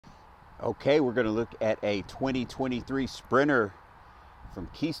Okay, we're going to look at a 2023 Sprinter from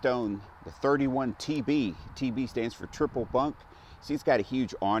Keystone, the 31 TB. TB stands for triple bunk. See, it's got a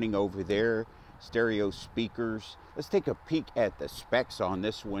huge awning over there, stereo speakers. Let's take a peek at the specs on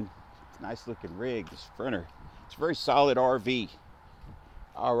this one. Nice looking rig, the Sprinter. It's a very solid RV.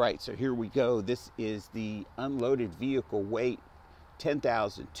 All right, so here we go. This is the unloaded vehicle weight,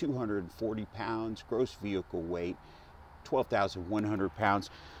 10,240 pounds, gross vehicle weight, 12,100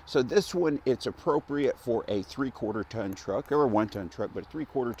 pounds. So this one, it's appropriate for a 3/4 ton truck or a 1 ton truck, but a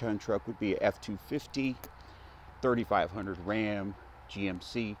 3/4 ton truck would be a F-250, 3500 Ram,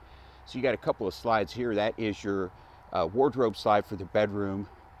 GMC. So you got a couple of slides here. That is your wardrobe slide for the bedroom.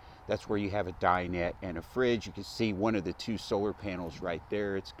 That's where you have a dinette and a fridge. You can see one of the two solar panels right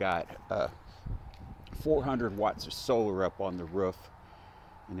there. It's got 400 watts of solar up on the roof,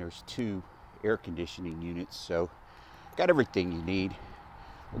 and there's two air conditioning units. So got everything you need.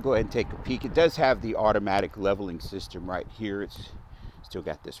 We'll go ahead and take a peek. It does have the automatic leveling system right here. It's still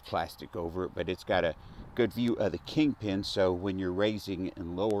got this plastic over it, but it's got a good view of the kingpin, so when you're raising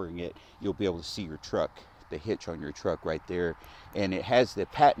and lowering it, you'll be able to see your truck, the hitch on your truck right there. And it has the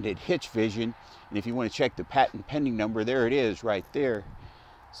patented hitch vision, and if you want to check the patent pending number, there it is right there,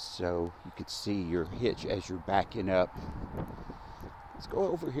 so you can see your hitch as you're backing up. Let's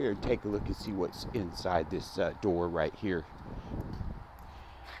go over here and take a look and see what's inside this door right here.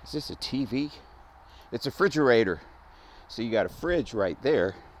 Is this a TV? It's a refrigerator. So you got a fridge right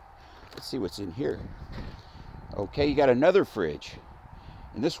there. Let's see what's in here. Okay, you got another fridge.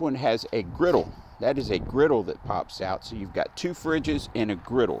 And this one has a griddle. That is a griddle that pops out. So you've got two fridges and a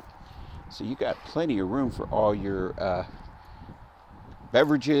griddle. So you got plenty of room for all your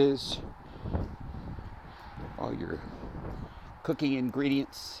beverages, all your cooking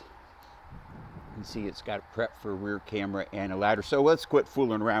ingredients. You can see it's got a prep for a rear camera and a ladder. So let's quit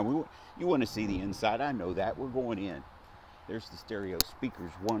fooling around. You want to see the inside. I know that. We're going in. There's the stereo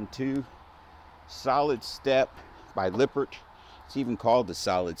speakers, 1, 2. Solid step by Lippert. It's even called the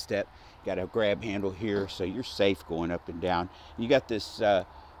solid step. Got a grab handle here, so you're safe going up and down. You got this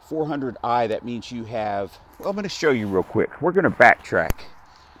 400i. That means you have, well, I'm going to show you real quick. We're going to backtrack.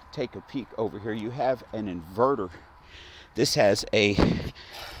 Take a peek over here. You have an inverter. This has a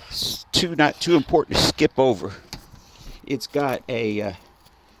not too important to skip over. It's got a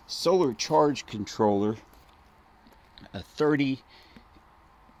solar charge controller, a 30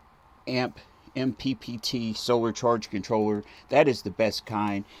 amp MPPT solar charge controller. That is the best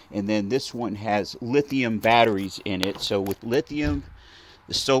kind. And then this one has lithium batteries in it. So with lithium,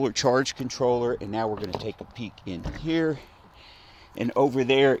 the solar charge controller, and now we're going to take a peek in here. And over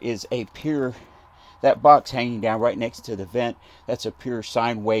there is a pure, that box hanging down right next to the vent, that's a pure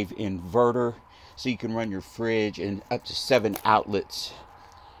sine wave inverter. So you can run your fridge and up to 7 outlets.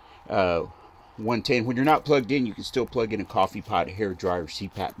 110. When you're not plugged in, you can still plug in a coffee pot, a hair dryer,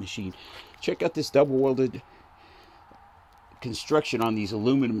 CPAP machine. Check out this double welded construction on these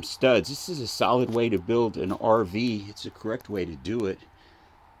aluminum studs. This is a solid way to build an RV. It's the correct way to do it.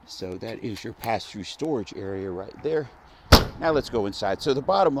 So that is your pass-through storage area right there. Now let's go inside. So the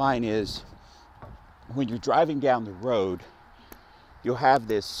bottom line is, when you're driving down the road, you'll have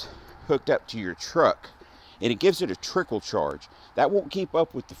this hooked up to your truck, and it gives it a trickle charge. That won't keep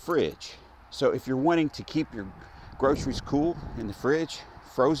up with the fridge. So if you're wanting to keep your groceries cool in the fridge,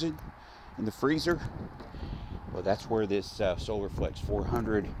 frozen in the freezer, well, that's where this SolarFlex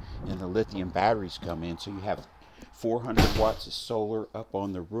 400 and the lithium batteries come in. So you have 400 watts of solar up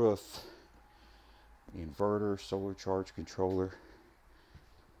on the roof, the inverter, solar charge controller.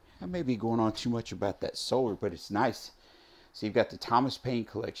 I may be going on too much about that solar, but it's nice. So you've got the Thomas Paine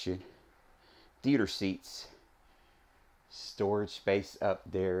collection, theater seats, storage space up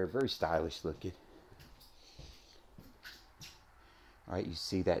there, very stylish looking. All right, you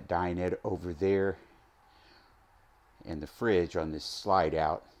see that dinette over there and the fridge on this slide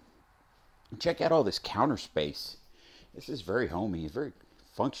out. Check out all this counter space. This is very homey, very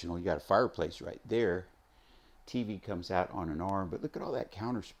functional. You got a fireplace right there. TV comes out on an arm, but look at all that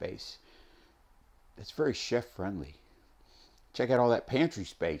counter space. It's very chef friendly. Check out all that pantry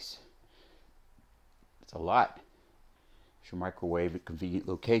space. It's a lot. There's your microwave at convenient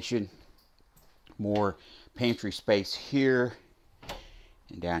location. More pantry space here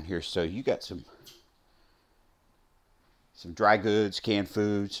and down here. So you got some dry goods, canned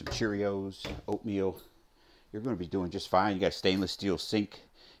food, some Cheerios, oatmeal. You're going to be doing just fine. You got a stainless steel sink,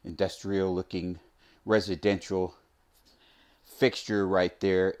 industrial looking residential fixture right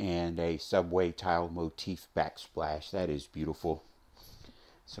there, and a subway tile motif backsplash. That is beautiful.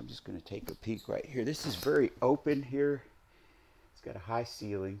 So I'm just going to take a peek right here. This is very open here. It's got a high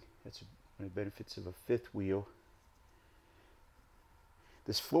ceiling. That's one of the benefits of a fifth wheel.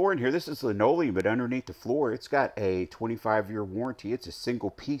 This floor in here, this is linoleum, but underneath the floor, it's got a 25-year warranty. It's a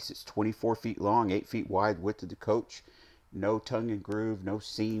single piece. It's 24 feet long, 8 feet wide, width of the coach. No tongue and groove, no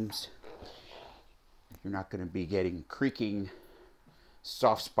seams. You're not going to be getting creaking,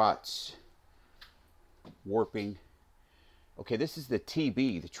 soft spots, warping. Okay, this is the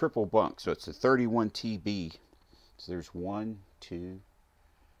TB, the triple bunk. So it's a 31 TB. So there's 1, 2,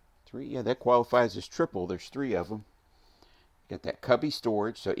 3. Yeah, that qualifies as triple. There's 3 of them. Got that cubby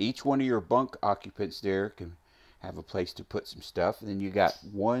storage, so each one of your bunk occupants there can have a place to put some stuff. And then you got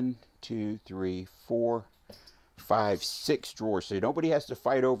 1, 2, 3, 4, 5, 6 drawers. So nobody has to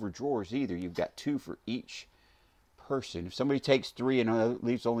fight over drawers either. You've got 2 for each person. If somebody takes 3 and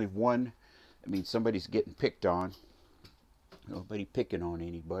leaves only 1, that means somebody's getting picked on. Nobody picking on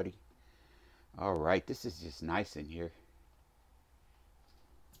anybody. All right, this is just nice in here.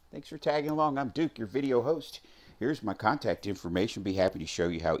 Thanks for tagging along. I'm Duke, your video host. Here's my contact information. Be happy to show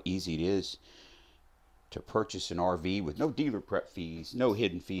you how easy it is to purchase an RV with no dealer prep fees, no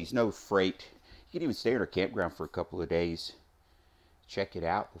hidden fees, no freight. You can even stay at our campground for a couple of days. Check it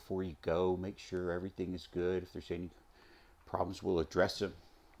out before you go. Make sure everything is good. If there's any problems, we'll address them.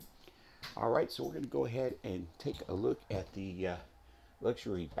 All right, so we're going to go ahead and take a look at the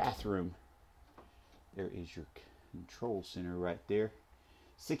luxury bathroom. There is your control center right there.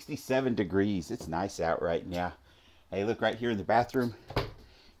 67 degrees. It's nice out right now. Hey, look right here in the bathroom.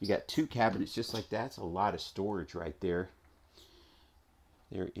 You got 2 cabinets just like that. It's a lot of storage right there.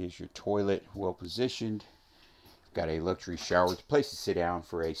 There is your toilet, well positioned. Got a luxury shower. It's a place to sit down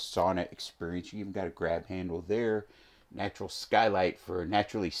for a sauna experience. You even got a grab handle there. Natural skylight for a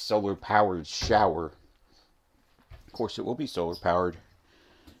naturally solar powered shower. Of course, it will be solar powered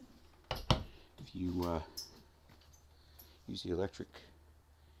if you use the electric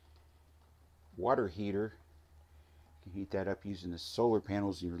water heater. You can heat that up using the solar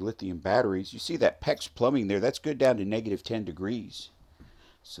panels and your lithium batteries. You see that PEX plumbing there? That's good down to -10 degrees.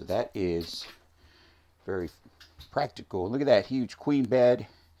 So that is very practical. Look at that huge queen bed.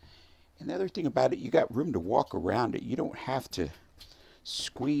 And the other thing about it, you got room to walk around it. You don't have to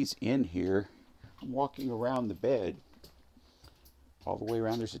squeeze in here. I'm walking around the bed all the way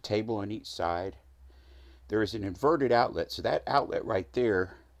around. There's a table on each side. There is an inverted outlet. So that outlet right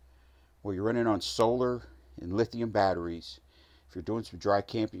there, where you're running on solar and lithium batteries, if you're doing some dry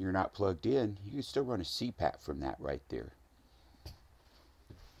camping, you're not plugged in, you can still run a CPAP from that right there.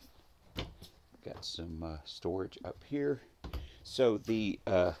 Got some storage up here. So the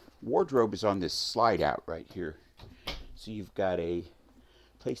wardrobe is on this slide out right here. So you've got a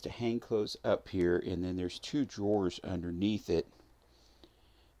place to hang clothes up here, and then there's 2 drawers underneath it.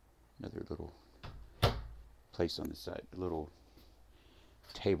 Another little place on the side, a little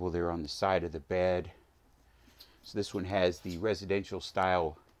table there on the side of the bed. So this one has the residential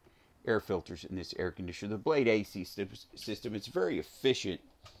style air filters in this air conditioner. The Blade AC system, it's very efficient.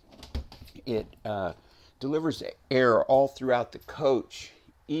 It delivers air all throughout the coach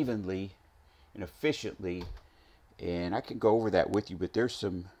evenly and efficiently. And I can go over that with you, but there's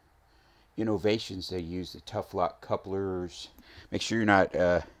some innovations they use, the tough lock couplers. Make sure you're not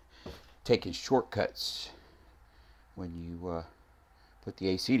taking shortcuts when you put the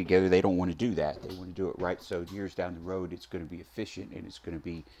AC together. They don't want to do that. They want to do it right, so years down the road it's going to be efficient and it's going to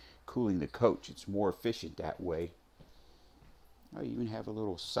be cooling the coach. It's more efficient that way. I even have a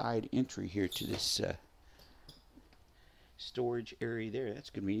little side entry here to this storage area there. That's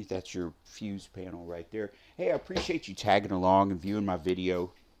going to be, that's your fuse panel right there. Hey, I appreciate you tagging along and viewing my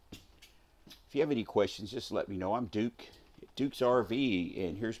video. If you have any questions, just let me know. I'm Duke, Duke's RV,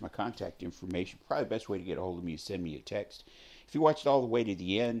 and here's my contact information. Probably the best way to get a hold of me is send me a text. If you watched all the way to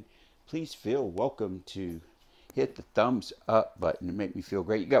the end, please feel welcome to hit the thumbs up button to make me feel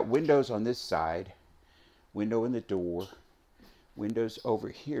great. You got windows on this side, window in the door, windows over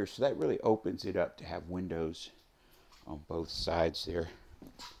here, so that really opens it up to have windows on both sides there.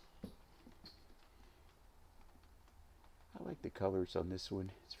 I like the colors on this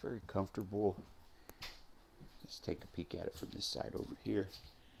one. It's very comfortable. Let's take a peek at it from this side over here.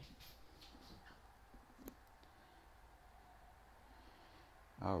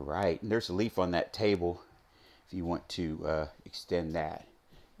 All right, and there's a leaf on that table if you want to extend that.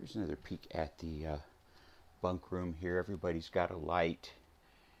 Here's another peek at the bunk room here. Everybody's got a light,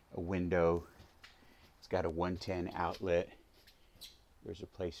 a window. It's got a 110 outlet. There's a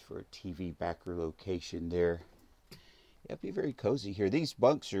place for a TV backer location there. It'll be very cozy here. These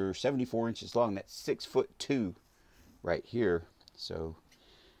bunks are 74 inches long. That's 6'2" right here. So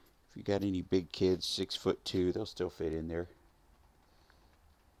if you got any big kids, 6'2", they'll still fit in there.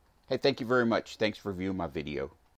 Hey, thank you very much. Thanks for viewing my video.